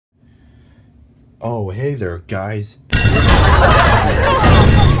Oh, hey there, guys. And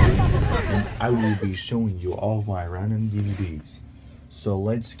I will be showing you all of my random DVDs. So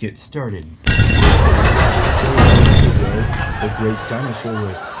let's get started. The Great Dinosaur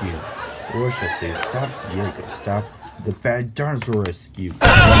Rescue. Or should I say, Stop Diego, Stop the Bad Dinosaur Rescue.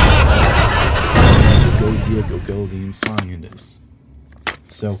 Go Diego, go theme song in this.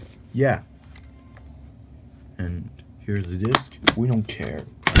 So, yeah. And here's the disc. We don't care.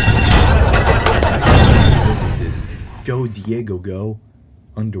 Go Diego, go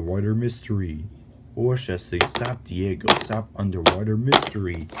Underwater Mystery. Or should I say, Stop Diego, Stop Underwater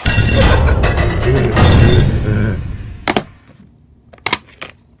Mystery.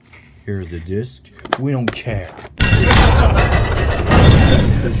 Here's the disc. We don't care.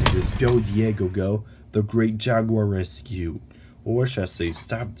 This is Go Diego, go The Great Jaguar Rescue. Or should I say,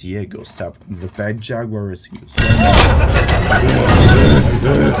 Stop Diego, Stop the Bad Jaguar Rescue.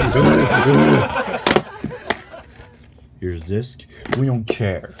 Here's disc. We don't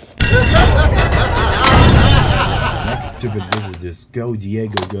care. Next stupid visit is Go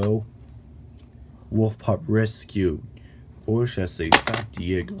Diego, go Wolf Pup Rescue. Or should I say, Stop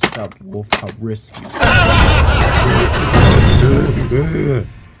Diego, Stop Wolf Pup Rescue.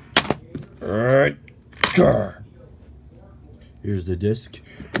 Here's the disc.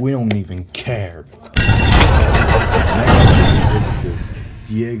 We don't even care. Next is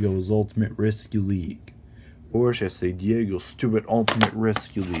Diego's Ultimate Rescue League. Or should I say, Diego's Stupid Ultimate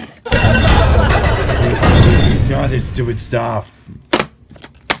Rescue League. Not this stupid stuff.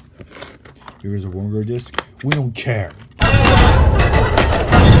 Here's a Wonder disc. We don't care.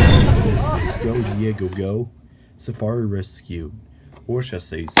 Go Diego, go Safari Rescue. Or should I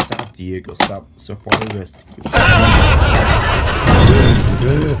say, Stop Diego, Stop Safari Rescue.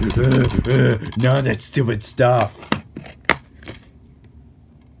 None of that stupid stuff.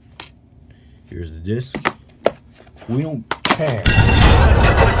 Here's the disc. We don't care.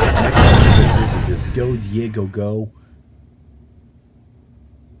 Next is Go Diego, go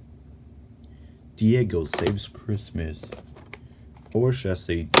Diego Saves Christmas. Or should I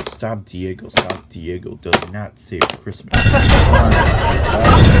say, Stop Diego, Stop Diego does not save Christmas. None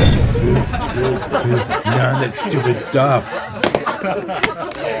of that stupid stuff.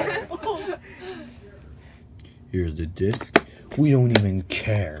 Here's the disc. We don't even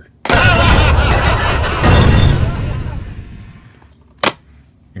care.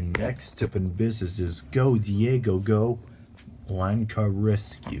 And next up in business is Go Diego, go Line Car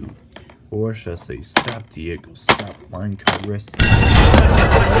Rescue. Or should I say, Stop Diego, Stop Line Car Rescue.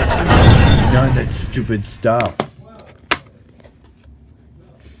 None of that stupid stuff.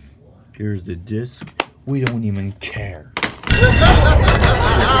 Here's the disc. We don't even care.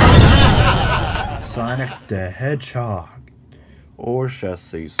 Sonic the Hedgehog. Or should I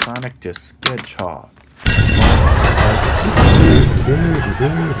say, Sonic the Sketchhog.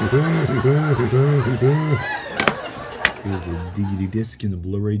 Here's the DVD disc and the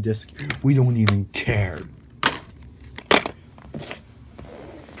Blu-ray disc. We don't even care.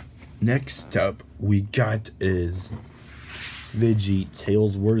 Next up, we got is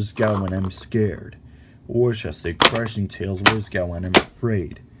VeggieTales, Where's God When I'm Scared? Or should I say, Crushing Tales, Where's God When I'm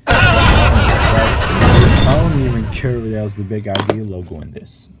Afraid? I don't even care if that was the Big Idea logo in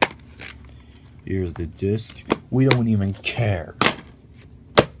this. Here's the disc. We don't even care.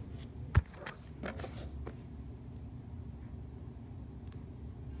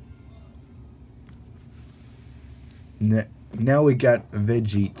 Now we got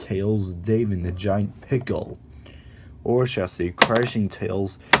VeggieTales, Dave and the Giant Pickle. Or shall I say, Crashing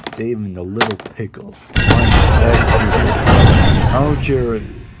Tales, Dave and the Little Pickle. I don't care if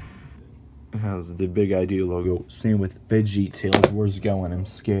it has the Big Idea logo. Same with VeggieTales, Where's God When I'm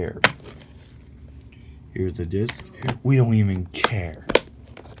Scared? Here's the disc. We don't even care.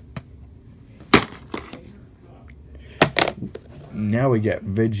 Now we got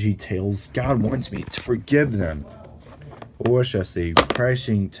VeggieTales, God Wants Me to Forgive Them. Or should I say,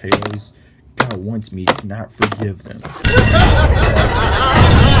 Crashing Tales, God Wants Me to Not Forgive Them.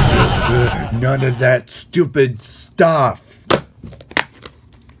 None of that stupid stuff.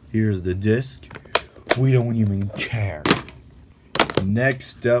 Here's the disc. We don't even care.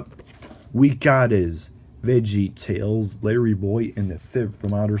 Next up, we got is VeggieTales, Larry Boy and the Fib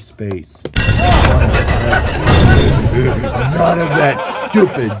from Outer Space. None of that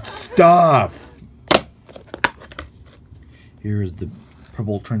stupid stuff. Here's the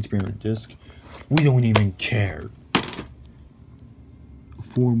purple transparent disc. We don't even care.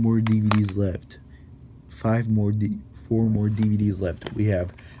 4 more DVDs left. 4 more DVDs left. We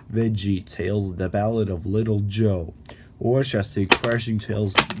have VeggieTales, The Ballad of Little Joe. Or should I say Crashing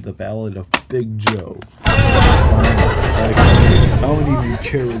Tales, The Ballad of Big Joe. I don't even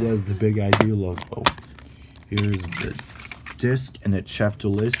care what has the Big ID logo. Here's the disc and a chapter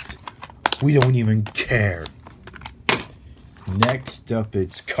list. We don't even care. Next up,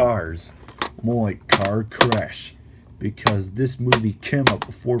 it's Cars. More like Car Crash. Because this movie came out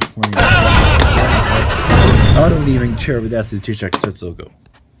before playing. I don't even care if that's the THX logo.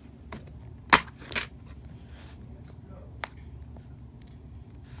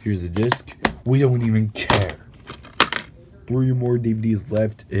 Here's the disc. We don't even care. 3 more DVDs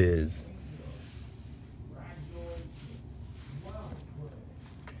left is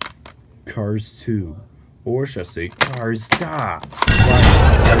Cars 2. Or should I say Cars Stop?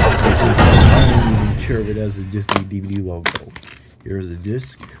 I don't even care if it has a Disney DVD logo. Here's the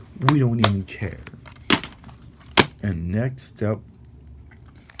disc. We don't even care. And next up,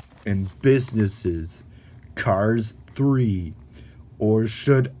 in businesses, Cars 3. Or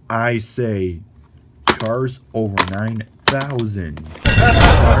should I say Cars over 9,000.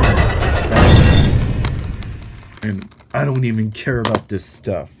 And I don't even care about this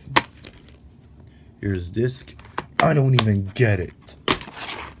stuff. Here's disc. I don't even get it.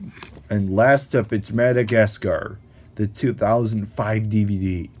 And last up, it's Madagascar, the 2005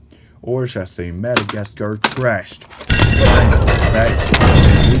 DVD. Or should I say Madagascar Crashed.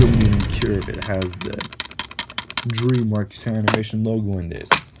 We don't even care if it has the DreamWorks animation logo in this.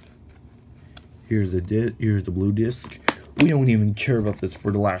 Here's the blue disc. We don't even care about this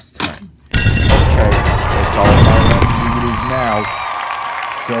for the last time. Okay, that's all about DVDs now.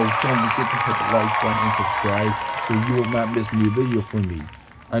 So don't forget to hit the like button and subscribe so you will not miss a new video from me.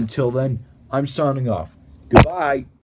 Until then, I'm signing off. Goodbye.